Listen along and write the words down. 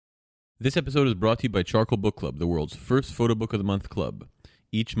This episode is brought to you by Charcoal Book Club, the world's first photo book of the month club.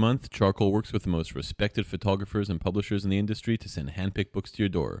 Each month, Charcoal works with the most respected photographers and publishers in the industry to send handpicked books to your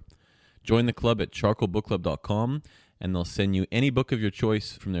door. Join the club at charcoalbookclub.com and they'll send you any book of your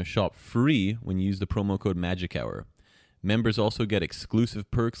choice from their shop free when you use the promo code MAGICHOUR. Members also get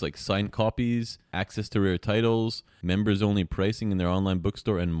exclusive perks like signed copies, access to rare titles, members-only pricing in their online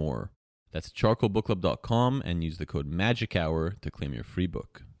bookstore, and more. That's charcoalbookclub.com and use the code MAGICHOUR to claim your free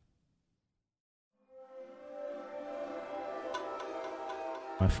book.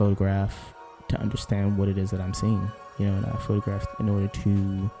 I photograph to understand what it is that I'm seeing, and I photograph in order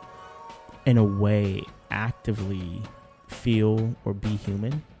to, in a way, actively feel or be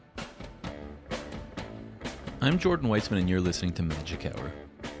human. I'm Jordan Weitzman and you're listening to Magic Hour.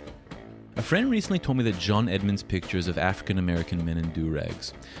 A friend recently told me that John Edmonds' pictures of African American men in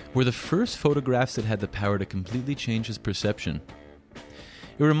do-rags were the first photographs that had the power to completely change his perception.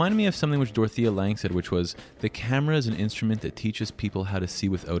 It reminded me of something which Dorothea Lange said, which was, the camera is an instrument that teaches people how to see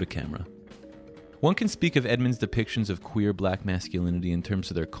without a camera. One can speak of Edmonds' depictions of queer black masculinity in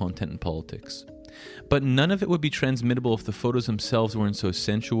terms of their content and politics. But none of it would be transmittable if the photos themselves weren't so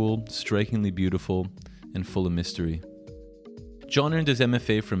sensual, strikingly beautiful, and full of mystery. John earned his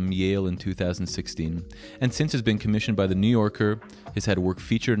MFA from Yale in 2016, and since has been commissioned by The New Yorker, has had work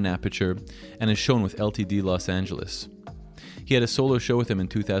featured in Aperture, and is shown with LTD Los Angeles. He had a solo show with them in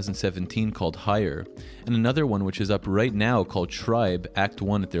 2017 called Higher, and another one which is up right now called Tribe, Act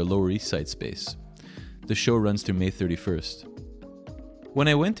 1 at their Lower East Side space. The show runs through May 31st. When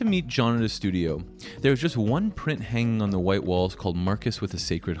I went to meet John at his studio, there was just one print hanging on the white walls called Marcus with a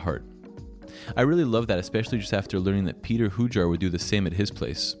Sacred Heart. I really love that, especially just after learning that Peter Hujar would do the same at his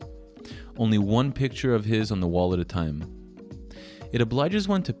place. Only one picture of his on the wall at a time. It obliges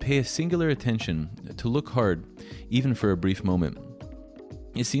one to pay a singular attention, to look hard, even for a brief moment.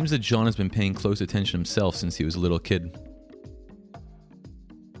 It seems that John has been paying close attention himself since he was a little kid.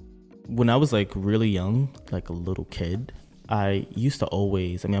 When I was really young, like a little kid, I used to I've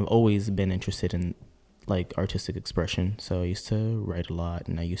always been interested in artistic expression. So I used to write a lot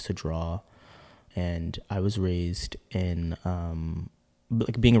and I used to draw. And I was raised in,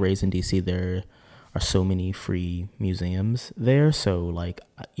 being raised in DC, there are so many free museums there. So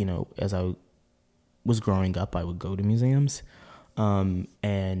as I was growing up, I would go to museums.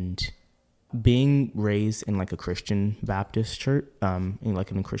 And being raised in a Christian Baptist church, in a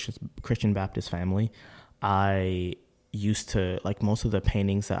Christian Baptist family, I used to most of the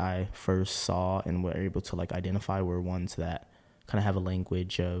paintings that I first saw and were able to identify were ones that kind of have a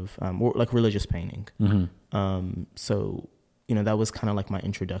language of or religious painting. Mm-hmm. So that was kind of my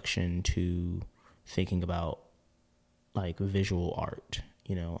introduction to thinking about visual art.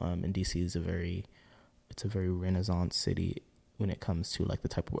 And DC is a very Renaissance city when it comes to the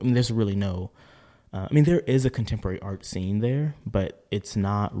type of, there's really no, there is a contemporary art scene there, but it's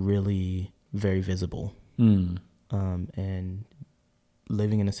not really very visible. And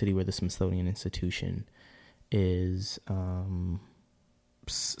living in a city where the Smithsonian Institution is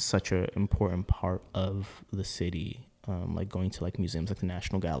such an important part of the city, going to museums like the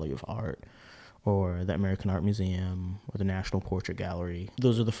National Gallery of Art or the American Art Museum or the National Portrait Gallery.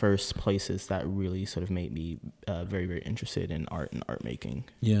 Those are the first places that really sort of made me very, very interested in art and art making.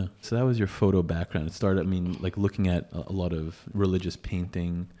 Yeah. So that was your photo background. It started, looking at a lot of religious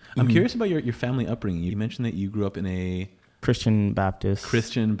painting. I'm curious about your family upbringing. You mentioned that you grew up in a Christian Baptist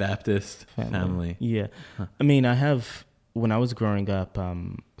family. Yeah. Huh. When I was growing up,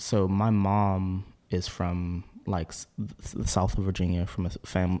 so my mom is from the south of Virginia, from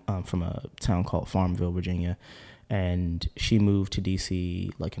a town called Farmville, Virginia, and she moved to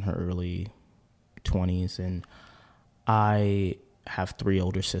DC in her early 20s, and I have 3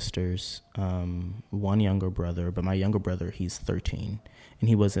 older sisters, 1 younger brother, but my younger brother, he's 13, and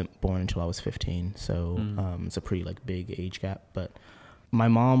he wasn't born until I was 15, so it's a pretty big age gap. But my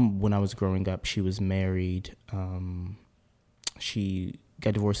mom, when I was growing up, she was married, she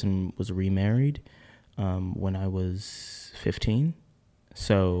got divorced and was remarried when I was 15.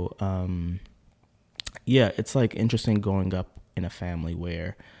 So, it's interesting growing up in a family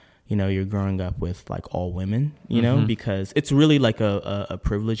where, you're growing up with all women, because it's really a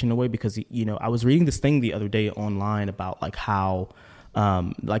privilege in a way, because, I was reading this thing the other day online about how,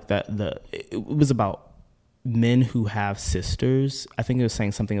 it was about men who have sisters. I think it was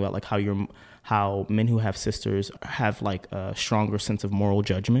saying something about how men who have sisters have a stronger sense of moral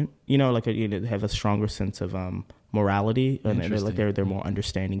judgment, they have a stronger sense of morality, and they're more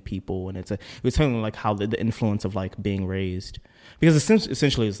understanding people. And it was something how the influence of being raised, because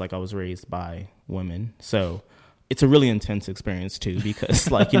essentially it's I was raised by women, so it's a really intense experience too,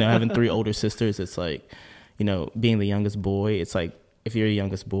 because like, having 3 older sisters, it's like, being the youngest boy, it's like, if you're the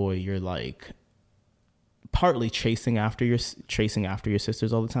youngest boy, you're like partly chasing after your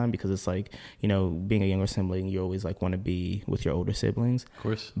sisters all the time, because it's like, being a younger sibling, you always like want to be with your older siblings, of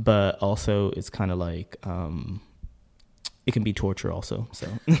course, but also it's kind of like it can be torture also, so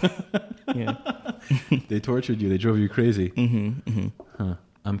yeah. They tortured you, they drove you crazy. Mm-hmm. Huh.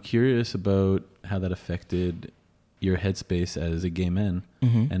 I'm curious about how that affected your headspace as a gay man,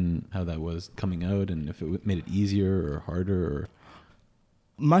 and how that was coming out, and if it made it easier or harder. Or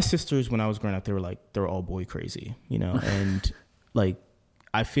my sisters, when I was growing up, they were all boy crazy, and like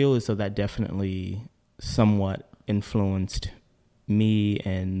I feel as though that definitely somewhat influenced me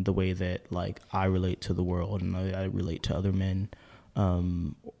and the way that like I relate to the world and I relate to other men,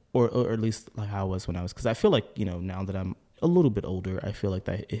 or at least like how I was when I was, because I feel like now that I'm a little bit older, I feel like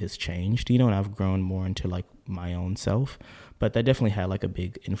that it has changed, and I've grown more into like my own self, but that definitely had like a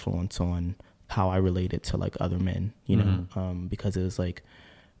big influence on how I related to like other men, because it was like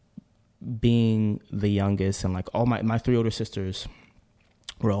being the youngest, and like all my 3 older sisters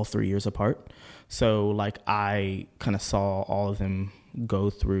were all 3 years apart. So like I kind of saw all of them go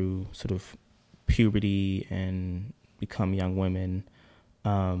through sort of puberty and become young women,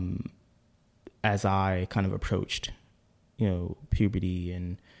 as I kind of approached puberty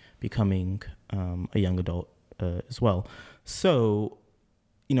and becoming a young adult as well. So,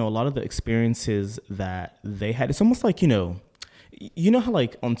 a lot of the experiences that they had, it's almost like, how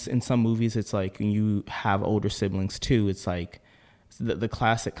like in some movies, it's like when you have older siblings too, it's like the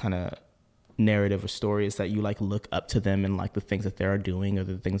classic kind of narrative or story is that you like look up to them and like the things that they're doing or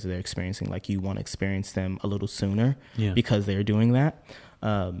the things that they're experiencing, like you want to experience them a little sooner because they're doing that.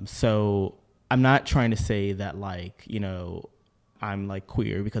 So I'm not trying to say that like, I'm like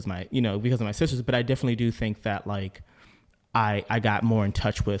queer because of my sisters, but I definitely do think that like I got more in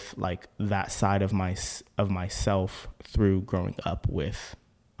touch with like that side of myself through growing up with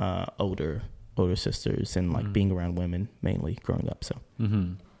older sisters and like being around women mainly growing up. So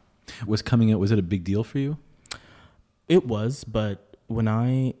was coming out, was it a big deal for you? It was, but when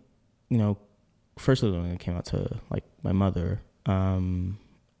I first when I came out to like my mother,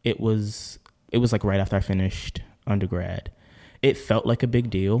 it was like right after I finished undergrad. It felt like a big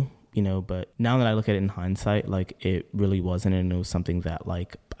deal, but now that I look at it in hindsight, like it really wasn't, and it was something that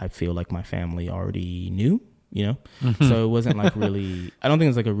like I feel like my family already knew, so it wasn't like really, I don't think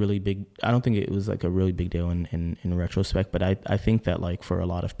it was like a really big deal in retrospect, but I think that like for a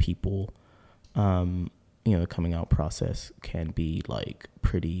lot of people, the coming out process can feel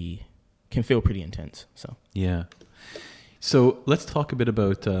pretty intense. So yeah. So let's talk a bit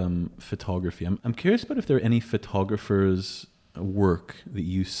about photography. I'm curious about if there are any photographers' work that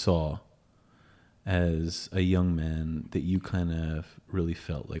you saw as a young man that you kind of really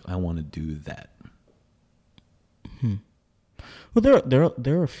felt like, I want to do that. Well,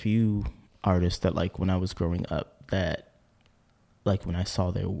 there are a few artists that like when I was growing up that like when I saw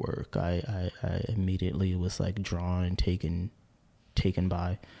their work, I immediately was like drawn and taken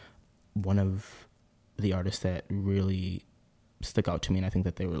by. One of the artists that really stuck out to me, and I think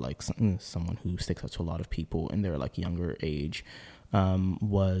that they were like someone who sticks out to a lot of people in their like younger age,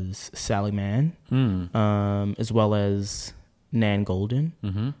 was Sally Mann, as well as Nan Golden.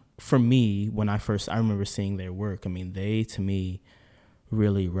 For me, when I remember seeing their work, I mean, they to me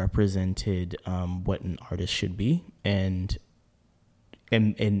really represented what an artist should be, and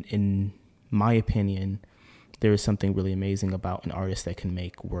in my opinion, there is something really amazing about an artist that can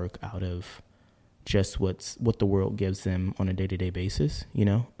make work out of just what the world gives them on a day-to-day basis,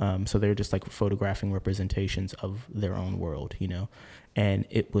 so they're just like photographing representations of their own world, and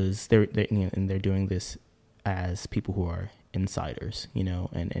it was they're doing this as people who are insiders,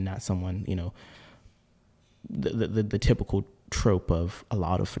 and not someone, the typical trope of a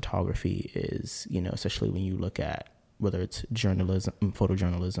lot of photography is, especially when you look at whether it's journalism,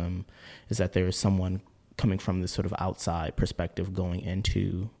 photojournalism, is that there is someone coming from this sort of outside perspective going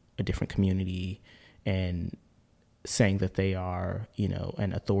into a different community and saying that they are,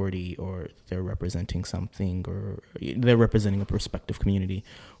 an authority, or they're representing something, or they're representing a prospective community.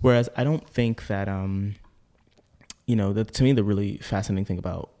 Whereas I don't think that, to me, the really fascinating thing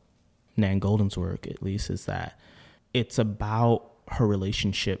about Nan Golden's work, at least, is that it's about her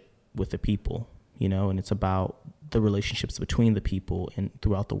relationship with the people, and it's about the relationships between the people and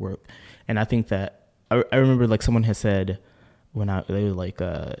throughout the work. And I think that I remember like someone has said they were like,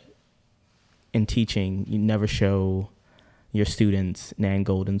 in teaching, you never show your students Nan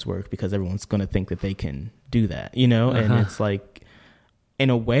Golden's work because everyone's going to think that they can do that, and it's like, in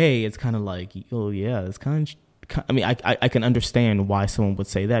a way, it's kind of like, oh yeah, it's kind I can understand why someone would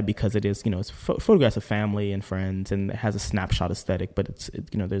say that, because it is, it's photographs of family and friends, and it has a snapshot aesthetic, but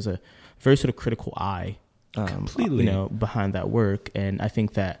there's a very sort of critical eye, completely, behind that work. And I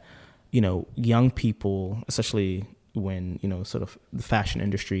think that, young people, especially when, sort of the fashion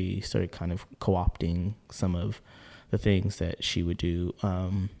industry started kind of co-opting some of the things that she would do,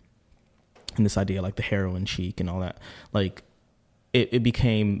 and this idea like the heroin chic and all that, like it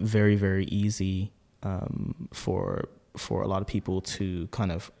became very, very easy for a lot of people to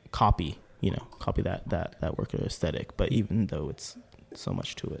kind of copy that work or aesthetic. But even though it's so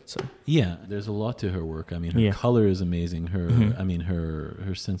much to it, so yeah, there's a lot to her work. I mean, her color is amazing.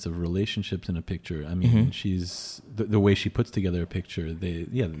 Her sense of relationships in a picture. I mean, she's the way she puts together a picture. They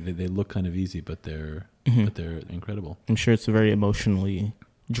look kind of easy, but they're incredible. I'm sure it's very emotionally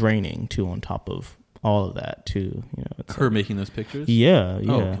draining too. On top of all of that too, her making those pictures.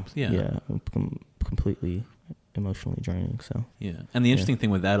 Completely emotionally draining. So yeah, and the interesting thing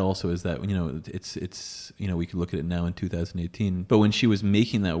with that also is that it's we could look at it now in 2018, but when she was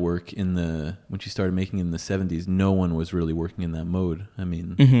making that work when she started making it in the 70s, no one was really working in that mode. I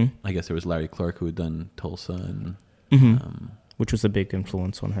mean, I guess there was Larry Clark who had done Tulsa, and which was a big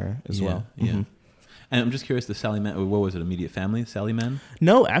influence on her as well. Yeah. And I'm just curious, the Sally Mann, what was it, Immediate Family, Sally Mann?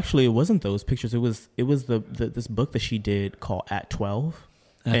 No, actually, it wasn't those pictures. It was this book that she did called At 12.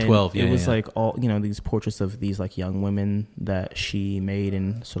 At 12, yeah. It was like all, these portraits of these like young women that she made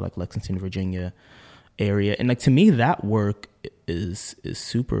in sort of like Lexington, Virginia area. And like, to me, that work is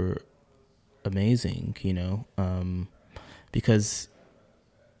super amazing, because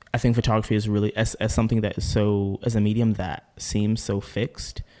I think photography is really, as something that is so, as a medium that seems so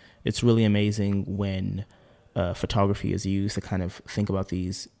fixed, it's really amazing when photography is used to kind of think about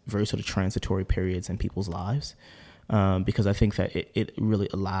these very sort of transitory periods in people's lives. Because I think that it really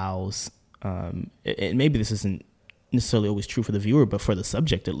allows, and maybe this isn't necessarily always true for the viewer, but for the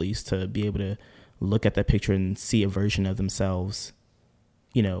subject at least, to be able to look at that picture and see a version of themselves,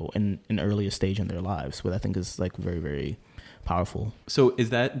 in an earlier stage in their lives, what I think is like very, very powerful. So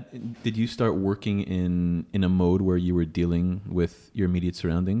did you start working in a mode where you were dealing with your immediate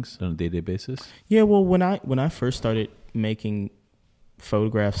surroundings on a day-to-day basis? Yeah, well, when I first started making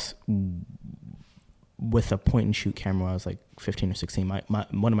photographs with a point and shoot camera, I was like 15 or 16.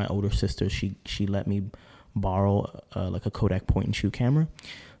 One of my older sisters, she let me borrow like a Kodak point and shoot camera.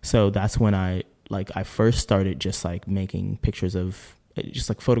 So that's when I first started just like making pictures of, just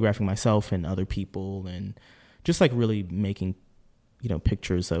like photographing myself and other people, and just like really making,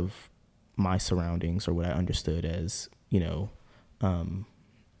 pictures of my surroundings, or what I understood as,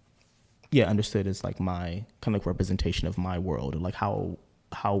 understood as like my kind of like representation of my world, or like how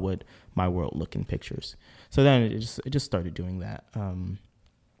would my world look in pictures. So then it just started doing that.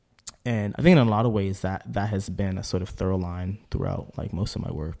 And I think in a lot of ways that has been a sort of thorough line throughout like most of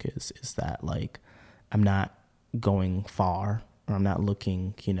my work is that like I'm not going far, or I'm not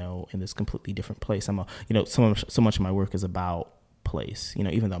looking, in this completely different place. So much of my work is about place,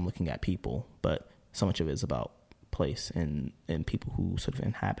 even though I'm looking at people, but so much of it is about place and people who sort of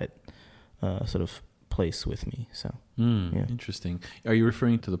inhabit sort of place with me. So yeah. Interesting. Are you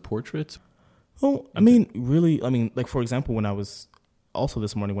referring to the portraits? Oh, I mean, really, like, for example, when I was also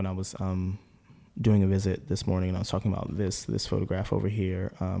this morning, when I was doing a visit this morning, and I was talking about this photograph over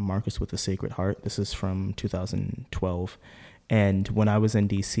here, Marcus with the Sacred Heart. This is from 2012. And when I was in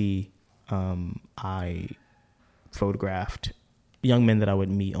DC, I photographed young men that I would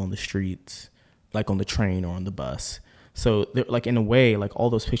meet on the streets, like on the train or on the bus. So like, in a way, like all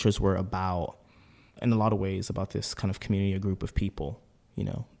those pictures were about, in a lot of ways, about this kind of community, a group of people,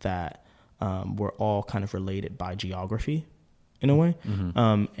 that were all kind of related by geography in a way.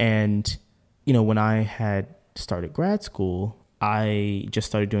 Mm-hmm. And, when I had started grad school, I just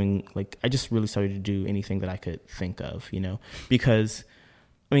started doing, like, I just really started to do anything that I could think of, because,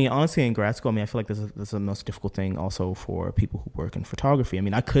 honestly, in grad school, I feel like this is the most difficult thing also for people who work in photography.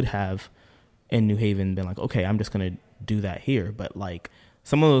 I could have in New Haven been like, okay, I'm just going to do that here. But like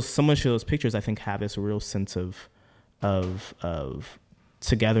some of those pictures, I think, have this real sense of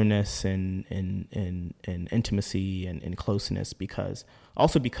togetherness and intimacy and closeness, because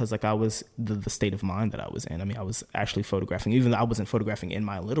like I was the state of mind that I was in. I was actually photographing, even though I wasn't photographing in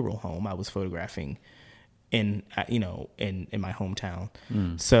my literal home, I was photographing in my hometown.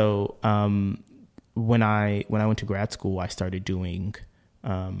 So when I went to grad school, I started doing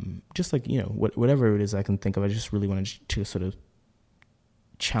just like, whatever it is I can think of. I just really wanted to sort of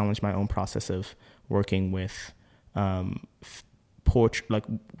challenge my own process of working with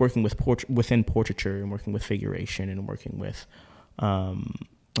within portraiture, and working with figuration, and working with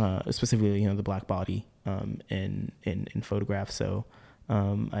specifically, the black body in photographs. So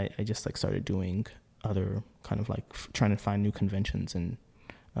I just like started doing other kind of like trying to find new conventions and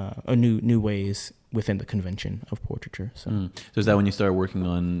or new ways within the convention of portraiture. So so is that when you started working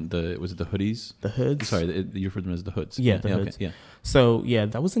on the hoodies? The hoods? Sorry, you referred to them as the hoods. Yeah, the hoods. Okay, yeah. So yeah,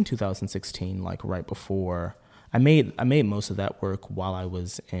 that was in 2016, like right before I made most of that work while I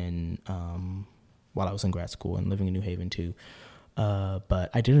was in grad school and living in New Haven too.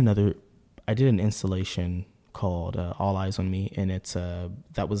 But I did an installation called All Eyes on Me, and it's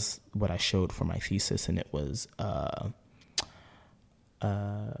that was what I showed for my thesis, and it was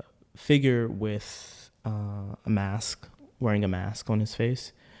figure with a mask, wearing a mask on his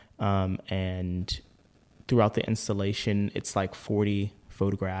face, and throughout the installation, it's like 40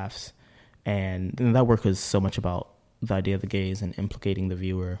 photographs, and that work is so much about the idea of the gaze and implicating the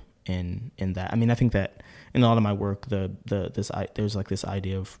viewer in that. I mean, I think that in a lot of my work, there's like this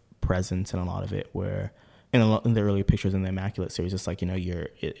idea of presence in a lot of it, where in the earlier pictures in the Immaculate series, it's like,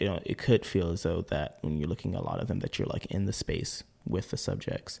 it could feel as though that when you're looking at a lot of them, that you're like in the space with the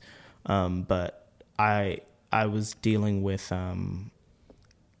subjects. But I was dealing with, like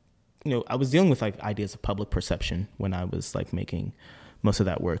ideas of public perception when I was like making most of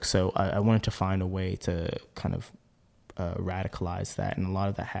that work. So I wanted to find a way to kind of radicalize that. And a lot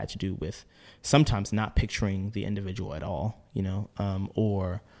of that had to do with sometimes not picturing the individual at all,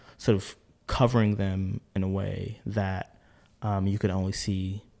 or sort of covering them in a way that you could only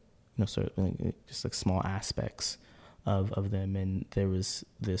see, sort of just like small aspects of them. And there was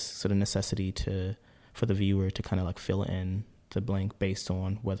this sort of necessity for the viewer to kind of like fill in the blank based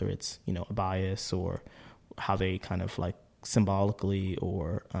on whether it's, a bias or how they kind of like symbolically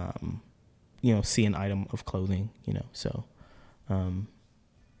or, see an item of clothing, so,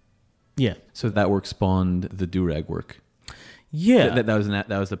 yeah. So that work spawned the do-rag work. Yeah.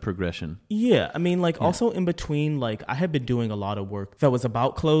 That was the progression. Yeah. I mean, like, also in between, like, I had been doing a lot of work that was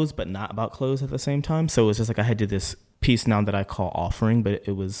about clothes, but not about clothes at the same time. So it was just like I had did this piece now that I call Offering, but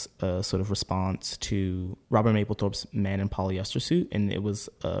it was a sort of response to Robert Mapplethorpe's Man in Polyester Suit. And it was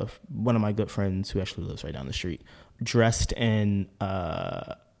one of my good friends who actually lives right down the street, dressed in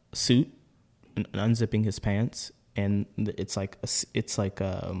a suit and unzipping his pants. And it's like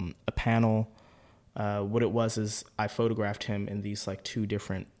a panel. What it was is I photographed him in these like two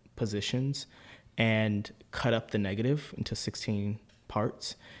different positions and cut up the negative into 16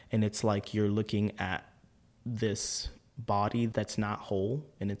 parts. And it's like you're looking at this body that's not whole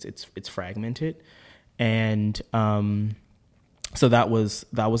and it's fragmented. And so that was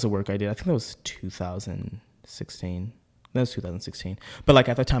the work I did. I think that was 2016. That was 2016. But like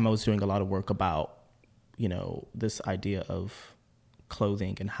at the time I was doing a lot of work about, this idea of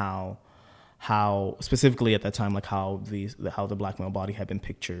clothing and how specifically at that time, like how the black male body had been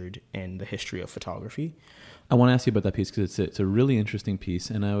pictured in the history of photography. I want to ask you about that piece because it's a really interesting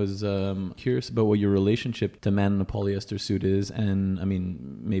piece, and I was curious about what your relationship to Man in a Polyester Suit is, and I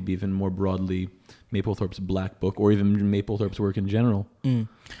mean maybe even more broadly, Mapplethorpe's Black Book, or even Mapplethorpe's work in general. I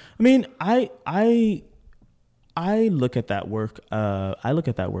mean, I look at that work. And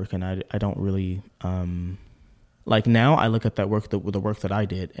I don't really. Like now I look at that work, the work that I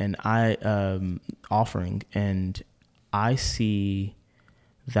did, and Offering, and I see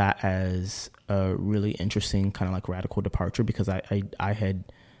that as a really interesting kind of like radical departure, because I had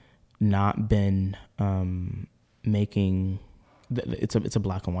not been making it's a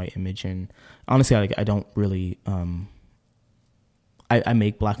black and white image, and honestly I don't really I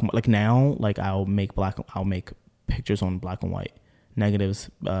make black and white, like now, like I'll make pictures on black and white negatives,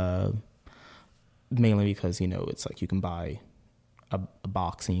 mainly because, it's like you can buy a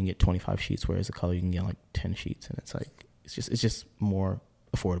box and you can get 25 sheets, whereas a color you can get like 10 sheets, and it's like it's just more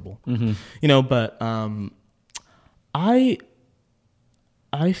affordable. But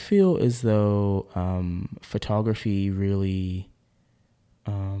I feel as though photography really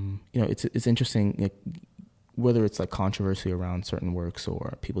it's interesting, like, whether it's like controversy around certain works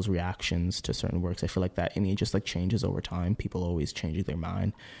or people's reactions to certain works. I feel like that, and it just like changes over time. People always changing their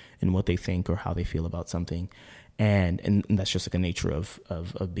mind and what they think or how they feel about something, and that's just like a nature of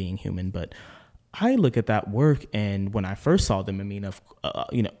being human. But I look at that work, and when I first saw them, I mean,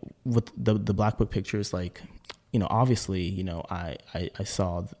 with the Black Book pictures, like, obviously, I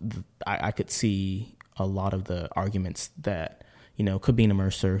saw I could see a lot of the arguments that, Kabina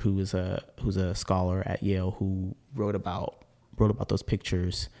Mercer, who's a scholar at Yale, who wrote about those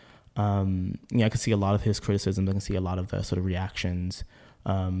pictures. I could see a lot of his criticisms. I can see a lot of the sort of reactions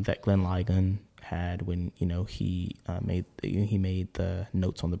that Glenn Ligon had when he made the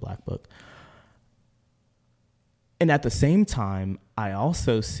notes on the Black Book. And at the same time, I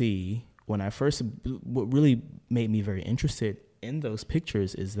also see what really made me very interested in those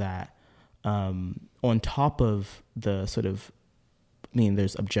pictures is that on top of the sort of,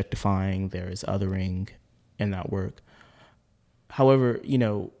 there's objectifying, there's othering in that work. However,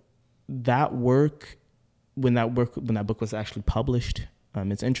 that work, when that book was actually published,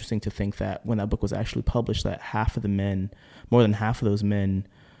 it's interesting to think that when that book was actually published, that more than half of those men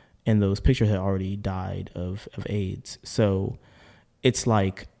in those pictures had already died of AIDS. So it's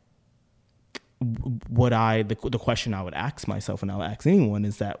like, the question I would ask myself, and I'll ask anyone,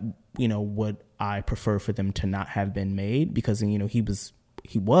 is that, would I prefer for them to not have been made? Because,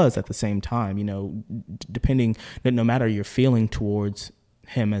 he was at the same time, depending, no matter your feeling towards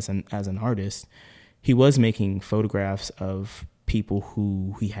him as an artist, he was making photographs of people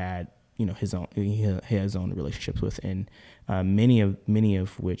who he had, his own relationships with, and many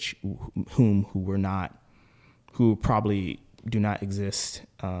of which who probably do not exist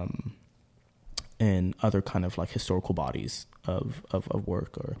in other kind of like historical bodies of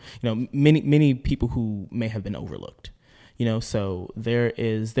work, or many people who may have been overlooked. So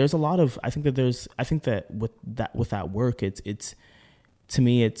there's a lot of, I think that with that work, it's to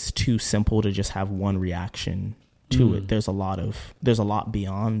me, it's too simple to just have one reaction to it. There's a lot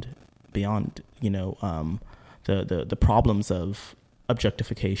beyond the problems of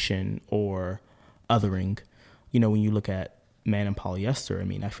objectification or othering. When you look at Man in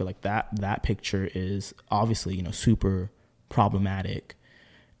Polyester, I feel like that picture is obviously super problematic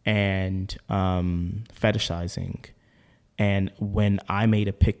and fetishizing. And when I made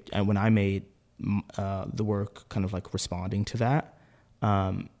the work kind of like responding to that,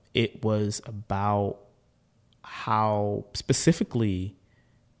 it was about how specifically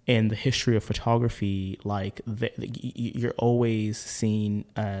in the history of photography, like you're always seen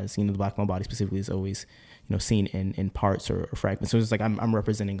as, the black male body specifically is always, seen in parts or fragments. So it's like I'm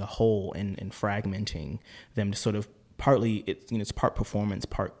representing a whole and fragmenting them to sort of partly it's part performance,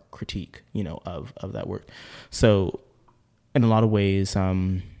 part critique, of that work. So in a lot of ways,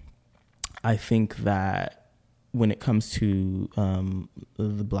 I think that when it comes to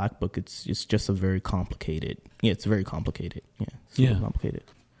the Black Book, it's just a very complicated. Yeah, it's very complicated. Yeah, it's very complicated.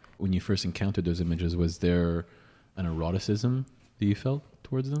 When you first encountered those images, was there an eroticism that you felt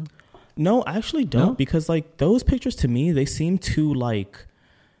towards them? No, I actually don't, because like those pictures to me, they seem too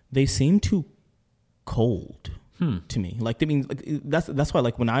cold to me. Like, that's why,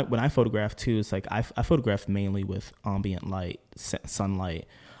 like when I photograph too, it's like I photograph mainly with ambient light, sunlight.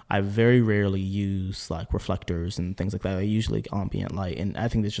 I very rarely use like reflectors and things like that. I usually ambient light, and I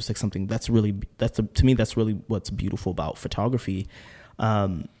think there's just like something to me that's really what's beautiful about photography.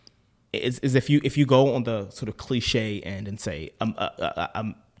 Is if you go on the sort of cliche end and say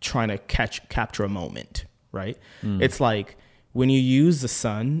I'm trying to capture a moment, right? It's like when you use the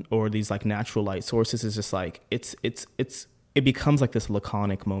sun or these like natural light sources, it's just like it becomes like this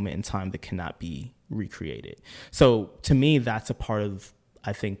laconic moment in time that cannot be recreated. So to me, that's a part of,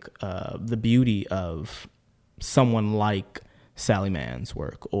 I think, the beauty of someone like Sally Mann's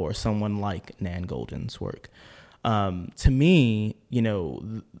work or someone like Nan Goldin's work. To me,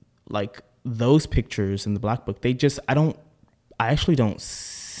 like those pictures in the Black Book, I actually don't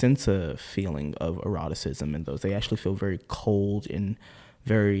sense a feeling of eroticism in those. They actually feel very cold and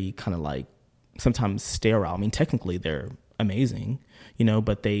very kind of like sometimes sterile. I mean, technically they're amazing,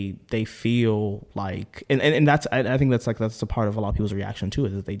 but they feel like, and that's, I think that's a part of a lot of people's reaction to it,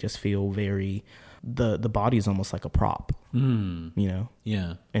 is that they just feel very, the body is almost like a prop, in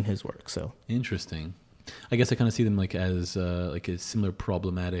his work. So interesting. I guess I kind of see them like as similar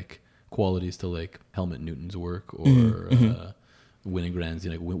problematic qualities to like Helmut Newton's work or Winogrand's,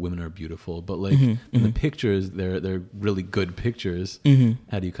 like women are beautiful, but like in the pictures, they're really good pictures.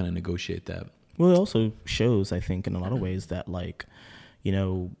 How do you kind of negotiate that? Well, it also shows, I think, in a lot of ways that like,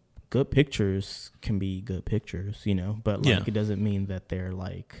 good pictures can be good pictures, but like it doesn't mean that they're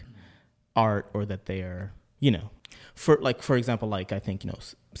like art or that they are, for example, like I think,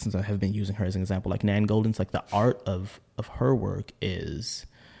 since I have been using her as an example, like Nan Goldin's, like the art of her work is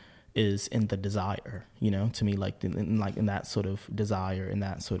in the desire, to me, like in that sort of desire, in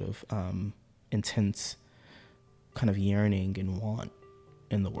that sort of intense kind of yearning and want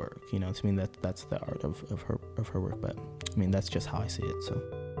in the work, to me that's the art of her work. But I mean, that's just how I see it. So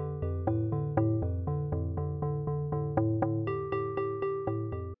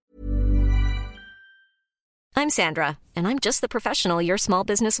I'm Sandra, and I'm just the professional your small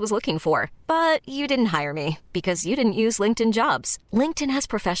business was looking for. But you didn't hire me because you didn't use LinkedIn Jobs. LinkedIn has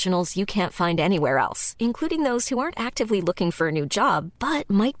professionals you can't find anywhere else, including those who aren't actively looking for a new job, but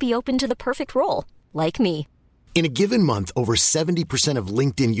might be open to the perfect role, like me. In a given month, over 70% of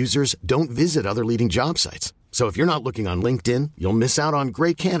LinkedIn users don't visit other leading job sites. So if you're not looking on LinkedIn, you'll miss out on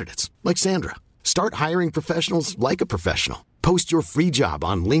great candidates like Sandra. Start hiring professionals like a professional. Post your free job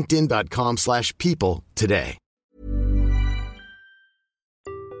on linkedin.com/people today.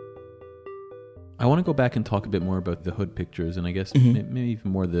 I want to go back and talk a bit more about the hood pictures, and I guess maybe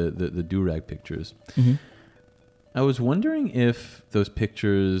even more the do-rag pictures. Mm-hmm. I was wondering if those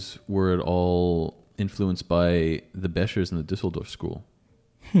pictures were at all influenced by the Beschers and the Düsseldorf school.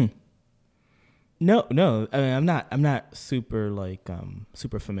 No. I mean, I'm not super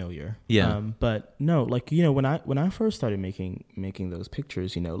super familiar. Yeah. But no, like, you know, when I first started making those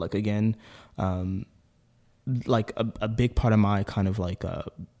pictures, you know, like, again, like a big part of my kind of like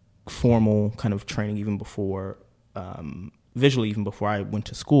formal kind of training, even before visually, even before I went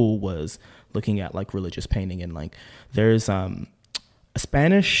to school, was looking at like religious painting. And like there's a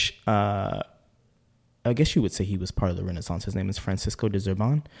Spanish, I guess you would say he was part of the Renaissance. His name is Francisco de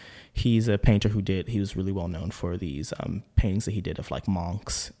Zurban. He's a painter he was really well known for these paintings that he did of like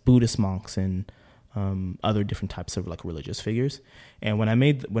monks, Buddhist monks, and other different types of like religious figures. And when I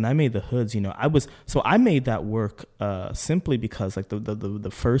made the hoods, you know, I made that work simply because like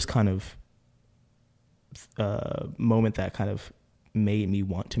the first kind of moment that kind of made me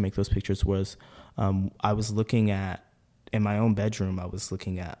want to make those pictures was I was looking at, in my own bedroom, I was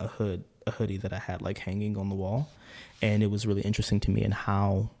looking at a hoodie that I had like hanging on the wall, and it was really interesting to me in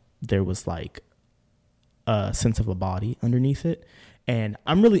how there was like a sense of a body underneath it. And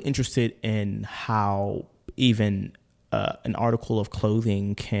I'm really interested in how even an article of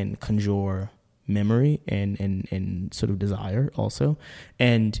clothing can conjure memory and sort of desire also.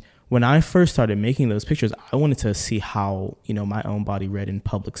 And when I first started making those pictures, I wanted to see how, you know, my own body read in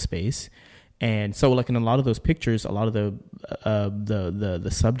public space. And so like in a lot of those pictures, a lot of the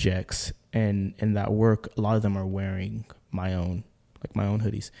subjects and in that work, a lot of them are wearing my own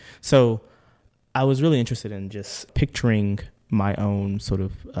hoodies. So I was really interested in just picturing my own sort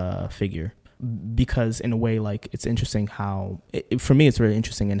of figure, because in a way, like, it's interesting how, for me, it's really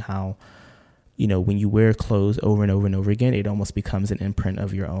interesting in how, you know, when you wear clothes over and over and over again, it almost becomes an imprint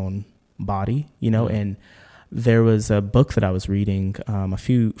of your own body, you know. Mm-hmm. And there was a book that I was reading a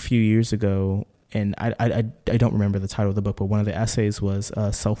few years ago, and I don't remember the title of the book, but one of the essays was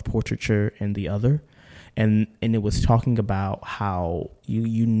Self-Portraiture and the Other, and it was talking about how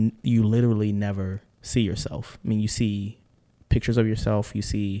you literally never see yourself. I mean, you see pictures of yourself, you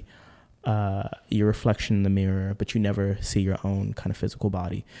see your reflection in the mirror, but you never see your own kind of physical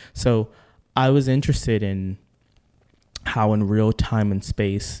body. So I was interested in how in real time and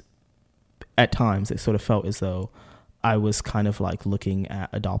space, at times, it sort of felt as though I was kind of like looking at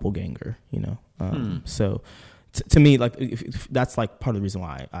a doppelganger, you know? So to me, like, if that's like part of the reason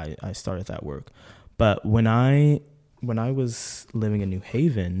why I started that work. But when I was living in New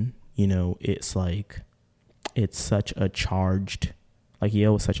Haven, you know, it's like, it's such a charged, like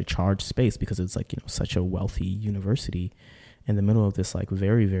Yale was such a charged space because it's like, you know, such a wealthy university in the middle of this like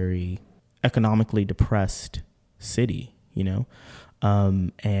very, very economically depressed city, you know?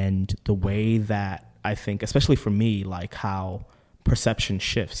 And the way that I think, especially for me, like how perception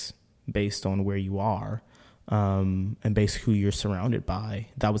shifts based on where you are, and based who you're surrounded by.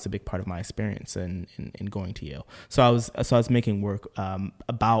 That was a big part of my experience in going to Yale. So I was making work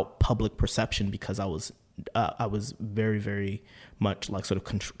about public perception because I was very, very much like sort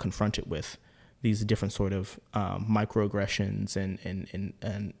of confronted with these different sort of microaggressions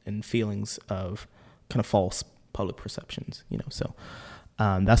and feelings of kind of false public perceptions, you know. So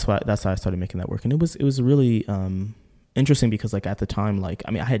that's why I started making that work, and it was really interesting because like at the time, like,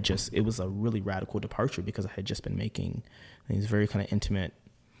 I mean, it was a really radical departure because I had just been making these very kind of intimate,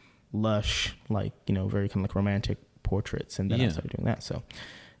 lush, like, you know, very kind of like romantic portraits, and then I started doing that. So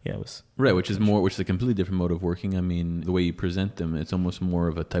yeah, it was right, which is a completely different mode of working. I mean, the way you present them, it's almost more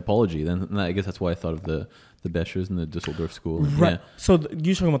of a typology. Then I guess that's why I thought of the Beschers and the Düsseldorf school. Right. Yeah. So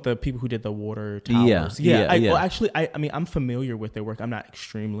you're talking about the people who did the water towers. Yeah. Well, actually, I mean, I'm familiar with their work. I'm not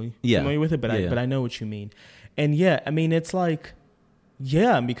extremely familiar with it, but I know what you mean. And yeah, I mean, it's like,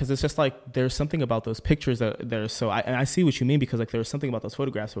 yeah, because it's just like there's something about those pictures that they're so. I see what you mean because like there's something about those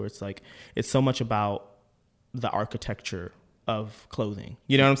photographs where it's like it's so much about the architecture of clothing,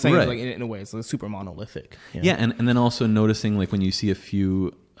 you know what I'm saying? Right. Like in a way, it's like super monolithic. You know? Yeah, and then also noticing like when you see a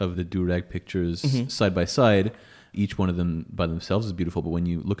few of the do-rag pictures side by side, each one of them by themselves is beautiful, but when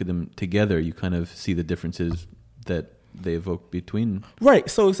you look at them together, you kind of see the differences that they evoke between. Right.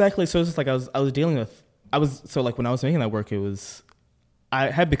 So exactly. So it's just like when I was making that work,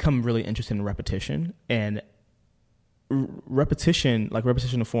 I had become really interested in repetition and repetition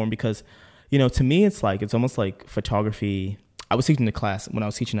of form because, to me, it's almost like photography. I was teaching the class when I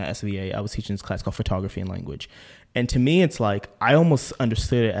was teaching at SVA. I was teaching this class called Photography and Language. And to me, it's like, I almost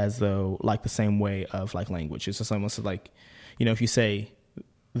understood it as though like the same way of like language. It's just almost like, if you say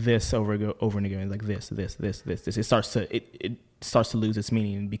this over and again, like this, it starts to lose its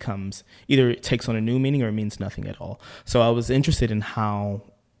meaning and becomes either it takes on a new meaning or it means nothing at all. So I was interested in how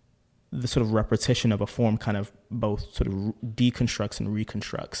the sort of repetition of a form kind of both sort of deconstructs and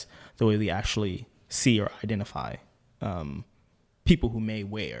reconstructs the way we actually see or identify people who may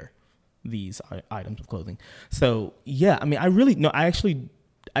wear these items of clothing. So yeah, I mean,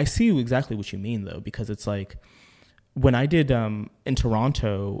 I see exactly what you mean though, because it's like when I did in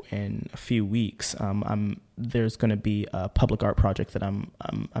Toronto in a few weeks, there's going to be a public art project that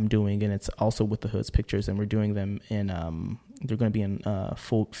I'm doing, and it's also with the Hoods Pictures, and we're doing them in they're going to be in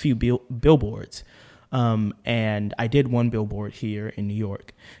few billboards. And I did one billboard here in New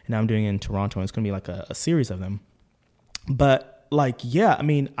York, and I'm doing it in Toronto, and it's going to be like a series of them. But like, yeah, I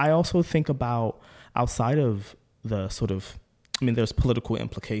mean, I also think about outside of the sort of, I mean, there's political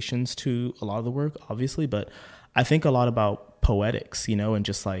implications to a lot of the work, obviously, but I think a lot about poetics, and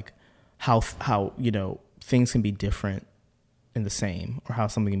just like how things can be different and the same, or how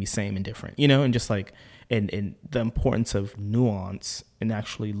something can be same and different, and just like, and the importance of nuance and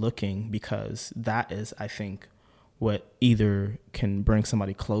actually looking, because that is, I think, what either can bring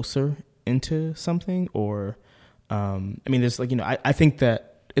somebody closer into something or, I mean, there's like, I think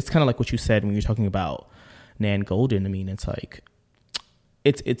that it's kind of like what you said when you're talking about Nan Goldin. I mean, it's like,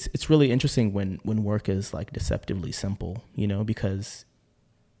 it's really interesting when work is like deceptively simple, because,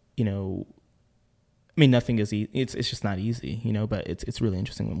 I mean, nothing is easy. It's just not easy, but it's really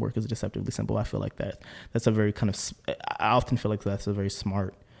interesting when work is deceptively simple. I feel like that's a very kind of, I often feel like that's a very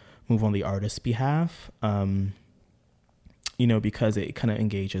smart move on the artist's behalf, because it kind of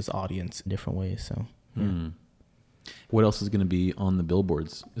engages audience in different ways. So, yeah. What else is going to be on the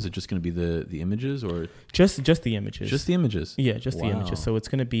billboards? Is it just going to be the images, or just the images? Just the images. Yeah, just the images. So it's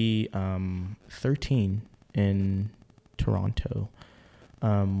going to be 13 in Toronto,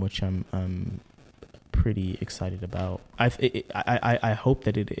 which I'm pretty excited about. I hope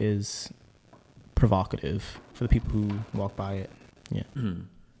that it is provocative for the people who walk by it. Yeah.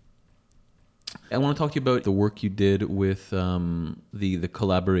 I want to talk to you about the work you did with the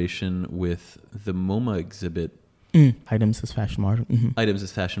collaboration with the MoMA exhibit. Items as Fashion Modern. Mm-hmm. Items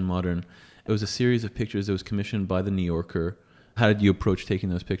as Fashion Modern. It was a series of pictures that was commissioned by the New Yorker. How did you approach taking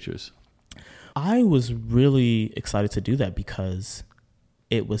those pictures? I was really excited to do that because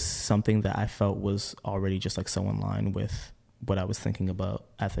it was something that I felt was already just like so in line with what I was thinking about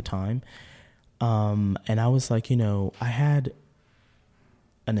at the time. And I was like, I had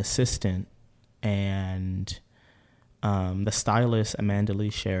an assistant, and the stylist, Amanda Lee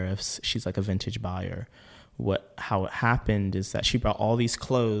Sheriffs, she's like a vintage buyer. How it happened is that she brought all these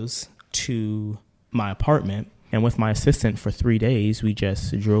clothes to my apartment, and with my assistant for 3 days, we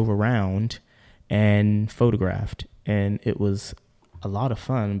just drove around and photographed. And it was a lot of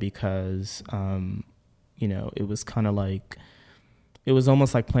fun because, it was kind of like, it was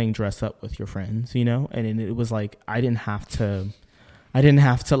almost like playing dress up with your friends, and it was like, I didn't have to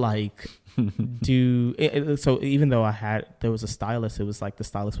like do it. So even though there was a stylist, it was like the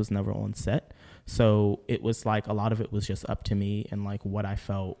stylist was never on set. So it was like a lot of it was just up to me and like what I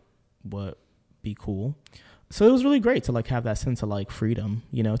felt would be cool. So it was really great to like have that sense of like freedom,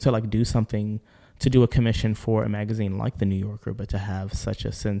 to like do something, to do a commission for a magazine like the New Yorker, but to have such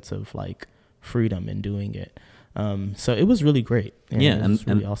a sense of like freedom in doing it. So it was really great. And it was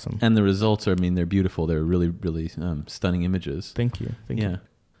really awesome. And the results are, I mean, they're beautiful. They're really, really stunning images. Thank you. Thank you.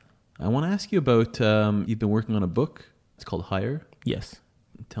 I want to ask you about, you've been working on a book. It's called Higher. Yes.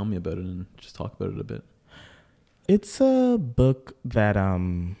 Tell me about it and just talk about it a bit. It's a book that,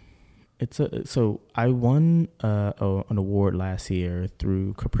 so I won an award last year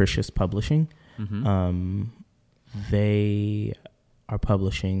through Capricious Publishing. Mm-hmm. They are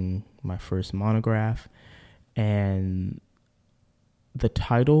publishing my first monograph, and the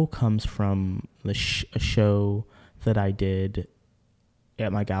title comes from a show that I did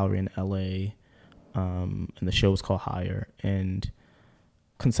at my gallery in LA, and the show was called Higher. And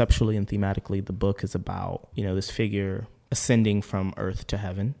conceptually and thematically, the book is about, this figure ascending from earth to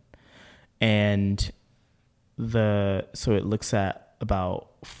heaven. And so it looks at about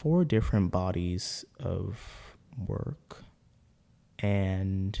 4 different bodies of work,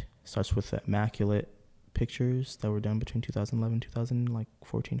 and starts with the immaculate pictures that were done between 2011,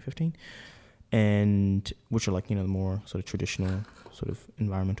 2014, 15, and which are like, the more sort of traditional sort of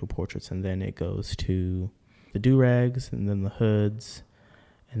environmental portraits. And then it goes to the do-rags, and then the hoods,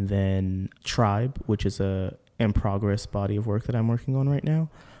 and then Tribe, which is a in progress body of work that I'm working on right now.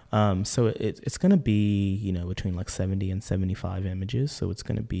 So it's going to be, you know, between like 70 and 75 images. So it's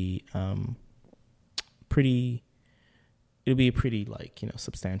going to be it'll be a pretty like, you know,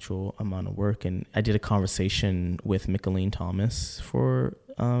 substantial amount of work. And I did a conversation with Micheline Thomas for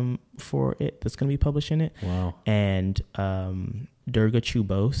it that's going to be published in it. Wow. And Durga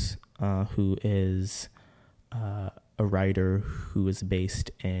Chubose, who is a writer who is based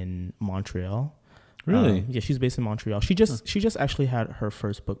in Montreal. Really? Yeah, she's based in Montreal. She just actually had her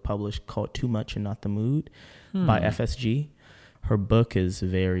first book published called Too Much and Not the Mood by FSG. Her book is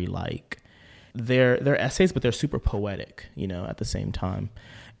very like they're essays, but they're super poetic, you know, at the same time.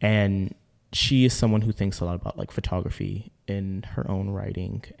 And she is someone who thinks a lot about like photography in her own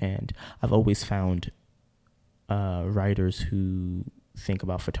writing. And I've always found writers who think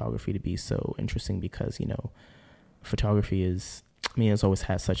about photography to be so interesting because, you know, photography is, I mean, it's always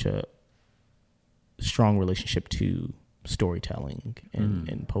had such a strong relationship to storytelling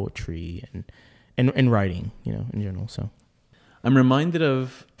and poetry and writing, you know, in general. So I'm reminded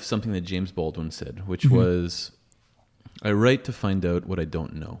of something that James Baldwin said, which was, I write to find out what I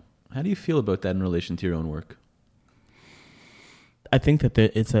don't know. How do you feel about that in relation to your own work? I think that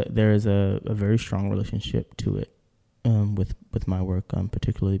there is a very strong relationship to it with my work,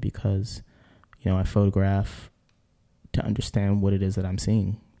 particularly because, you know, I photograph to understand what it is that I'm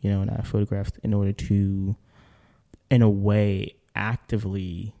seeing, you know, and I photographed in order to, in a way,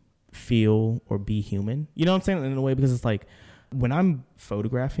 actively feel or be human. You know what I'm saying? In a way, because it's like when I'm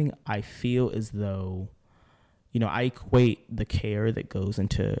photographing, I feel as though, you know, I equate the care that goes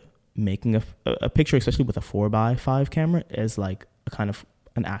into making a picture, especially with a 4x5 camera, as like a kind of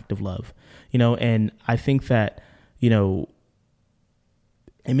an act of love, you know. And I think that, you know,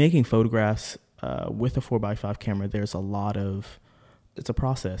 in making photographs with a 4x5 camera, there's a lot of, it's a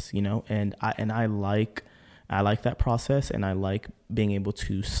process, you know, and I like that process, and I like being able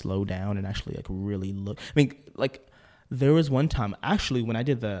to slow down and actually like really look. I mean, like there was one time actually when I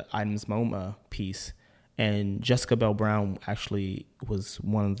did the Items MoMA piece, and Jessica Bell Brown actually was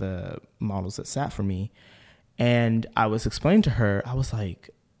one of the models that sat for me, and I was explaining to her, I was like,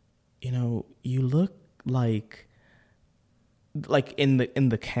 you know, you look like in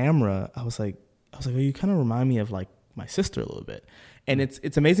the camera, I was like, oh, you kind of remind me of like my sister a little bit. And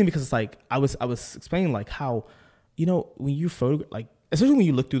it's amazing because it's like I was explaining like how, you know, when you photograph, like especially when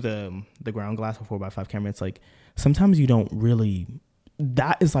you look through the ground glass of 4x5 camera, it's like sometimes you don't really,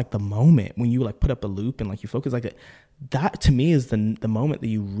 that is like the moment when you like put up a loop and like you focus like that to me is the moment that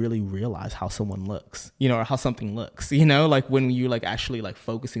you really realize how someone looks, you know, or how something looks, you know, like when you like actually like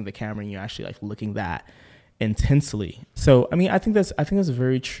focusing the camera and you're actually like looking that intensely. So I mean, I think that's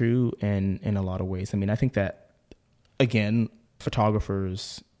very true in a lot of ways. I mean, I think that again,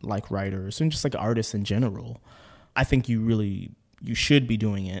 photographers, like writers, and just like artists in general, I think you should be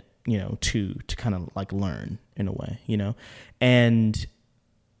doing it, you know, to kind of like learn in a way, you know. And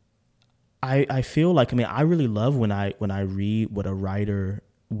I feel like, I mean, I really love when I read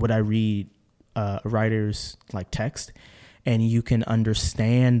a writer's like text, and you can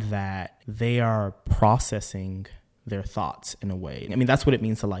understand that they are processing their thoughts in a way. I mean, that's what it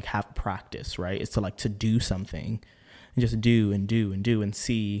means to like have practice, right? It's to like to do something and just do and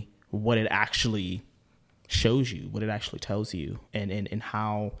see what it actually shows you, what it actually tells you, and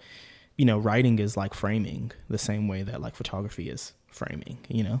how, you know, writing is like framing the same way that like photography is framing,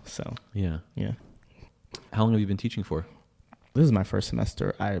 you know? So yeah. How long have you been teaching for? This is my first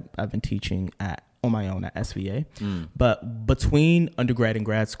semester. I've been teaching on my own at SVA, but between undergrad and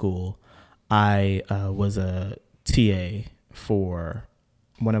grad school, I was a TA for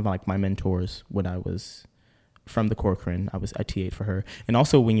one of like my mentors when I was from the Corcoran. I TA'd for her. And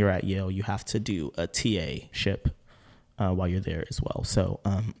also when you're at Yale, you have to do a TA-ship while you're there as well. So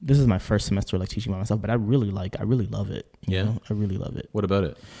this is my first semester like teaching by myself, but I really love it. You know? I really love it. What about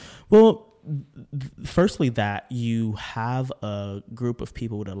it? Well, firstly, that you have a group of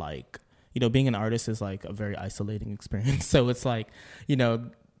people to like, you know, being an artist is like a very isolating experience. So it's like, you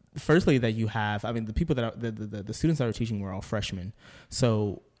know, firstly that you have, I mean, the people that are, the students that are teaching were all freshmen.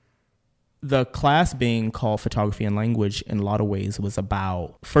 So the class being called Photography and Language in a lot of ways was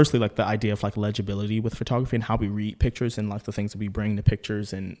about, firstly, like the idea of like legibility with photography and how we read pictures and like the things that we bring to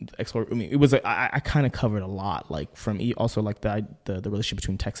pictures and explore. I mean, it was, I kind of covered a lot, like from also like the relationship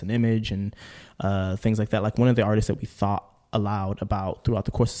between text and image and things like that. Like one of the artists that we thought aloud about throughout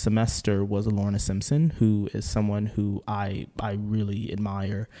the course of the semester was Lorna Simpson, who is someone who I really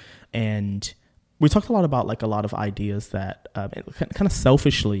admire. And we talked a lot about like a lot of ideas that kind of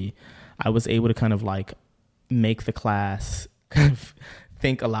selfishly I was able to kind of like make the class kind of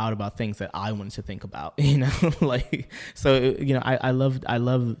think aloud about things that I wanted to think about, you know, like, so, you know, I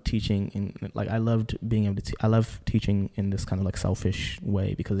love teaching, and like, I loved being able to, I love teaching in this kind of like selfish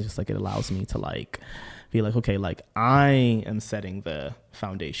way, because it's just like, it allows me to like, be like, okay, like I am setting the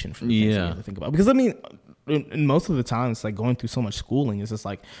foundation for the things that you have to think about. Because I mean, in most of the time, it's like going through so much schooling, it's just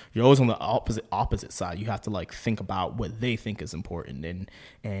like you're always on the opposite side. You have to like think about what they think is important, and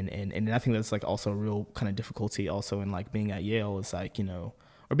I think that's like also a real kind of difficulty also in like being at Yale, is like, you know,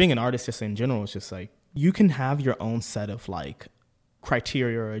 or being an artist just in general. It's just like you can have your own set of like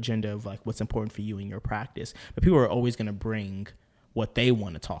criteria or agenda of like what's important for you in your practice, but people are always going to bring what they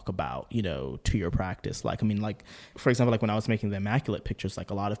want to talk about, you know, to your practice. Like, I mean, like, for example, like when I was making the Immaculate pictures, like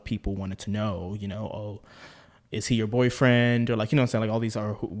a lot of people wanted to know, you know, oh, is he your boyfriend? Or like, you know what I'm saying? Like all these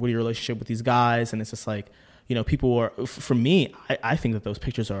are, what are your relationship with these guys? And it's just like, you know, people are, for me, I think that those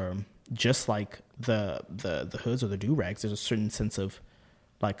pictures are just like the hoods or the do-rags. There's a certain sense of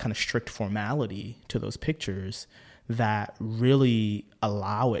like kind of strict formality to those pictures that really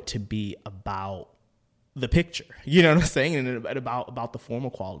allow it to be about the picture, you know what I'm saying, and about the formal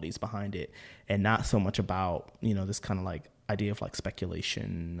qualities behind it, and not so much about, you know, this kind of like idea of like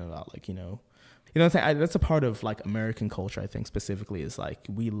speculation about like, you know what I'm saying. That's a part of like American culture, I think, specifically, is like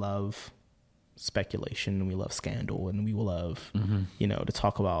we love speculation and we love scandal and we love you know, to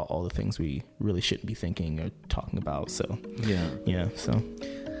talk about all the things we really shouldn't be thinking or talking about. So so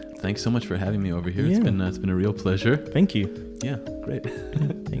thanks so much for having me over here. It's been a real pleasure. Thank you. Yeah, great.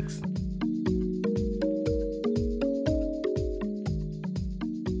 Thanks.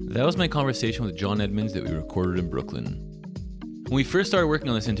 That was my conversation with John Edmonds that we recorded in Brooklyn. When we first started working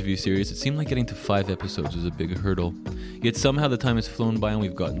on this interview series, it seemed like getting to 5 episodes was a big hurdle. Yet somehow the time has flown by and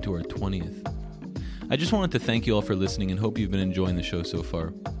we've gotten to our 20th. I just wanted to thank you all for listening and hope you've been enjoying the show so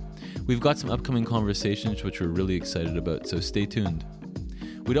far. We've got some upcoming conversations which we're really excited about, so stay tuned.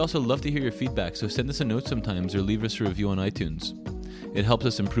 We'd also love to hear your feedback, so send us a note sometimes or leave us a review on iTunes. It helps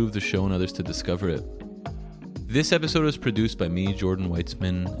us improve the show and others to discover it. This episode was produced by me, Jordan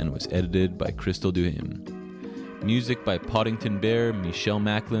Weitzman, and was edited by Crystal Duham. Music by Poddington Bear, Michelle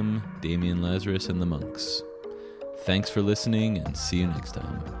Macklem, Damian Lazarus, and the Monks. Thanks for listening, and see you next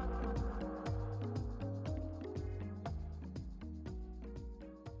time.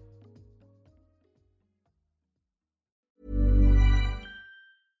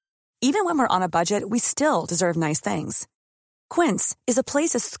 Even when we're on a budget, we still deserve nice things. Quince is a place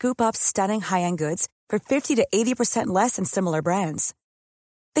to scoop up stunning high-end goods for 50 to 80% less than similar brands.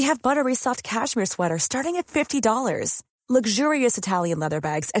 They have buttery soft cashmere sweaters starting at $50, luxurious Italian leather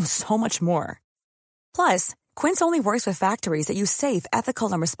bags, and so much more. Plus, Quince only works with factories that use safe,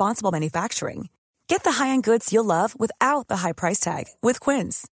 ethical, and responsible manufacturing. Get the high-end goods you'll love without the high price tag with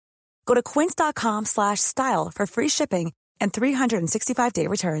Quince. Go to quince.com/style for free shipping and 365-day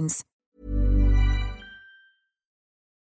returns.